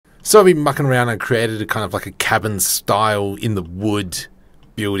So I've been mucking around and created a kind of like a cabin style in the wood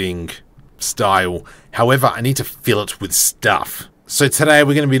building style. However, I need to fill it with stuff. So today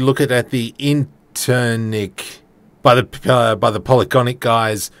we're going to be looking at the Interniq by the Polygonic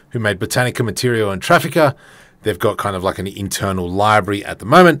guys who made Botanica, Material and Traffica. They've got kind of like an internal library at the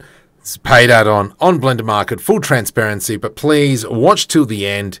moment. It's paid out on Blender Market, full transparency, but please watch till the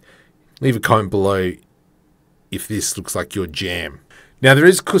end. Leave a comment below if this looks like your jam. Now, there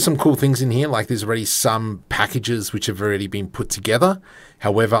is some cool things in here, like there's already some packages which have already been put together.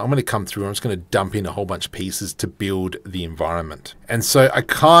 However, I'm going to come through, I'm just going to dump in a whole bunch of pieces to build the environment. And so I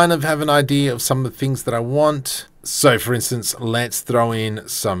kind of have an idea of some of the things that I want. So for instance, let's throw in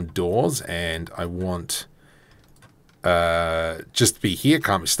some doors, and I want just to be here,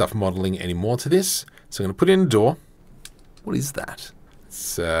 can't be stuff modeling anymore to this. So I'm going to put in a door. What is that?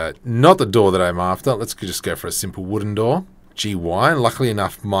 It's not the door that I'm after. Let's just go for a simple wooden door. GY. Luckily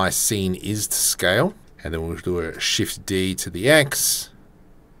enough, my scene is to scale. And then we'll do a Shift D to the X.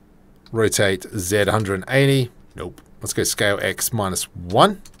 Rotate Z 180. Nope. Let's go scale X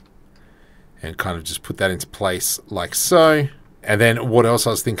 -1. And kind of just put that into place like so. And then what else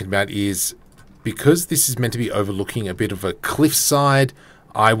I was thinking about is, because this is meant to be overlooking a bit of a cliffside,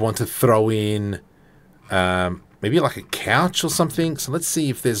 I want to throw in maybe like a couch or something. So let's see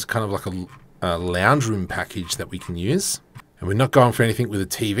if there's kind of like a lounge room package that we can use. And we're not going for anything with a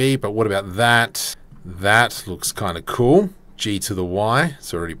TV, but what about that? That looks kind of cool. G to the Y.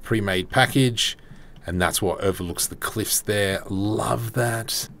 It's already pre-made package. And that's what overlooks the cliffs there. Love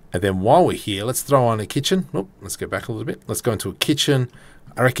that. And then while we're here, let's throw on a kitchen. Oh, let's go back a little bit. Let's go into a kitchen.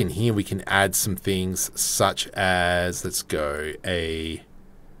 I reckon here we can add some things such as, let's go I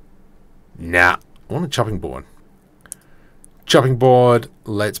want a chopping board. Chopping board,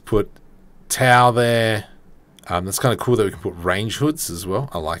 let's put towel there. That's kind of cool that we can put range hoods as well.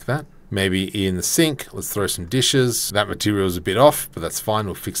 I like that. Maybe in the sink, let's throw some dishes. That material is a bit off, but that's fine.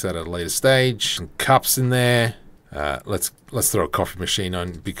 We'll fix that at a later stage. Some cups in there. Let's throw a coffee machine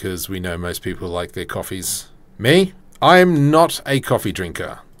on, because we know most people like their coffees. Me? I'm not a coffee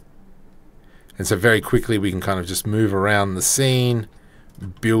drinker. And so very quickly we can kind of just move around the scene,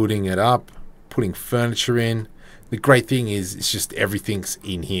 building it up, putting furniture in. The great thing is it's just everything's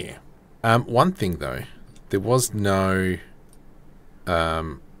in here. One thing though, there was no,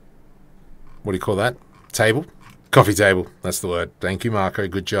 what do you call that? Table? Coffee table, that's the word. Thank you, Marco,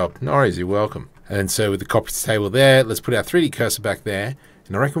 good job. No worries, you're welcome. And so with the coffee table there, let's put our 3D cursor back there.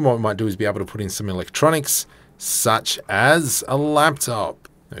 And I reckon what we might do is be able to put in some electronics, such as a laptop.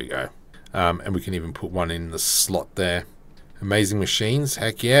 There we go. And we can even put one in the slot there. Amazing machines,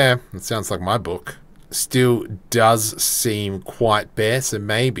 heck yeah, that sounds like my book. Still does seem quite bare, so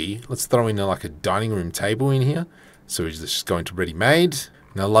maybe let's throw in like a dining room table in here. So we're just going to ready-made.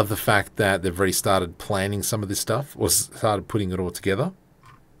 And I love the fact that they've already started planning some of this stuff, or started putting it all together.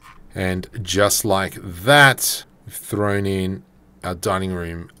 And just like that, we've thrown in our dining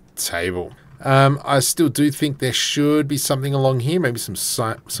room table. I still do think there should be something along here, maybe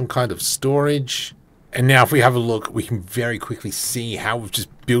some kind of storage. And now if we have a look, we can very quickly see how we've just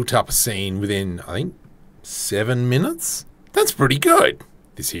built up a scene within, I think, 7 minutes. That's pretty good.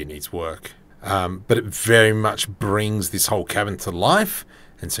 This here needs work. But it very much brings this whole cabin to life.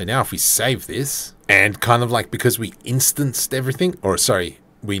 And so now if we save this, and kind of like, because we instanced everything, or sorry,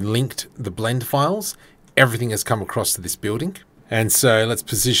 we linked the blend files, everything has come across to this building. And so let's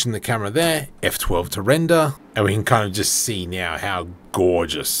position the camera there, F12 to render, and we can kind of just see now how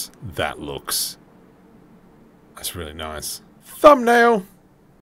gorgeous that looks. That's really nice. Thumbnail!